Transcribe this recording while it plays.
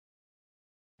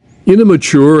In a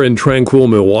mature and tranquil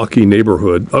Milwaukee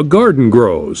neighborhood, a garden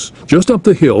grows just up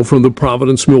the hill from the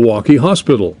Providence Milwaukie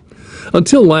Hospital.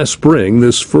 Until last spring,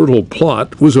 this fertile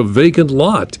plot was a vacant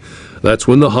lot. That's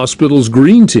when the hospital's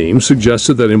green team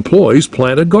suggested that employees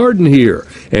plant a garden here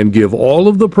and give all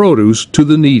of the produce to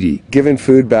the needy. Giving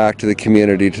food back to the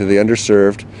community, to the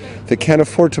underserved that can't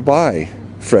afford to buy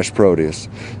fresh produce.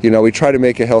 We try to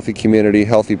make a healthy community,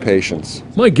 healthy patients.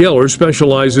 Mike Geller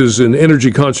specializes in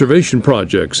energy conservation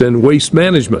projects and waste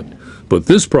management, but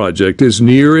this project is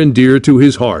near and dear to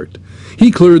his heart.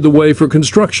 He cleared the way for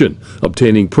construction,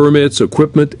 obtaining permits,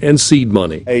 equipment, and seed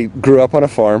money. I grew up on a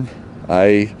farm.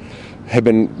 I have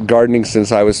been gardening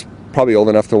since I was probably old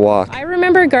enough to walk. I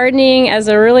remember gardening as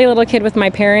a really little kid with my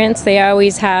parents. They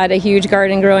always had a huge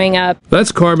garden growing up.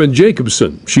 That's Carmen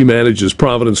Jacobson. She manages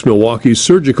Providence Milwaukee's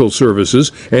surgical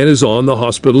services and is on the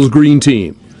hospital's green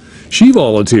team. She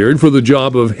volunteered for the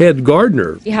job of head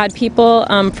gardener. We had people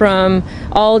from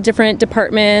all different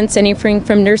departments, anything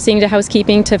from nursing to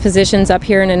housekeeping to physicians up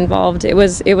here and involved. It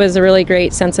was a really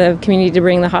great sense of community to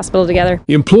bring the hospital together.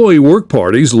 Employee work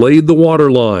parties laid the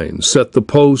water lines, set the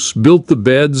posts, built the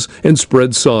beds, and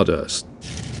spread sawdust.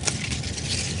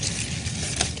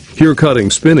 Here cutting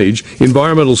spinach,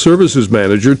 Environmental Services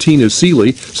Manager Tina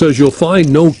Seeley says you'll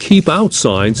find no keep out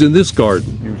signs in this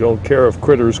garden. You don't care if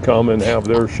critters come and have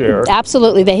their share?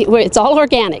 Absolutely. It's all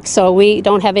organic, so we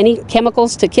don't have any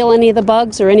chemicals to kill any of the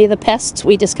bugs or any of the pests.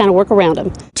 We just kind of work around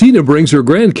them. Tina brings her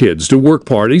grandkids to work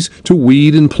parties to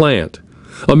weed and plant.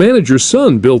 A manager's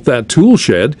son built that tool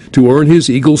shed to earn his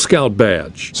Eagle Scout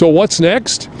badge. So what's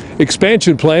next?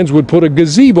 Expansion plans would put a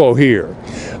gazebo here.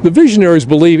 The visionaries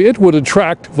believe it would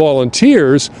attract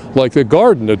volunteers like the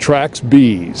garden attracts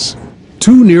bees.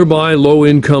 Two nearby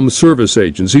low-income service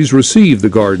agencies receive the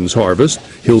garden's harvest,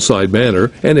 Hillside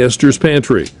Manor and Esther's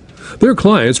Pantry. Their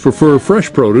clients prefer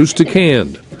fresh produce to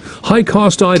canned,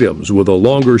 high-cost items with a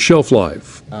longer shelf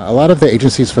life. A lot of the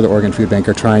agencies for the Oregon Food Bank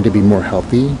are trying to be more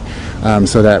healthy,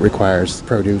 so that requires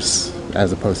produce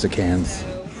as opposed to cans.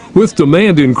 With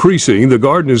demand increasing, the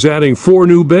garden is adding 4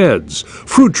 new beds,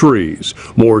 fruit trees,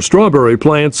 more strawberry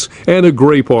plants, and a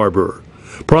grape arbor.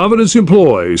 Providence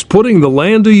employees putting the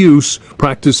land to use,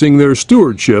 practicing their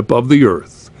stewardship of the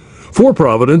earth. For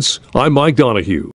Providence, I'm Mike Donahue.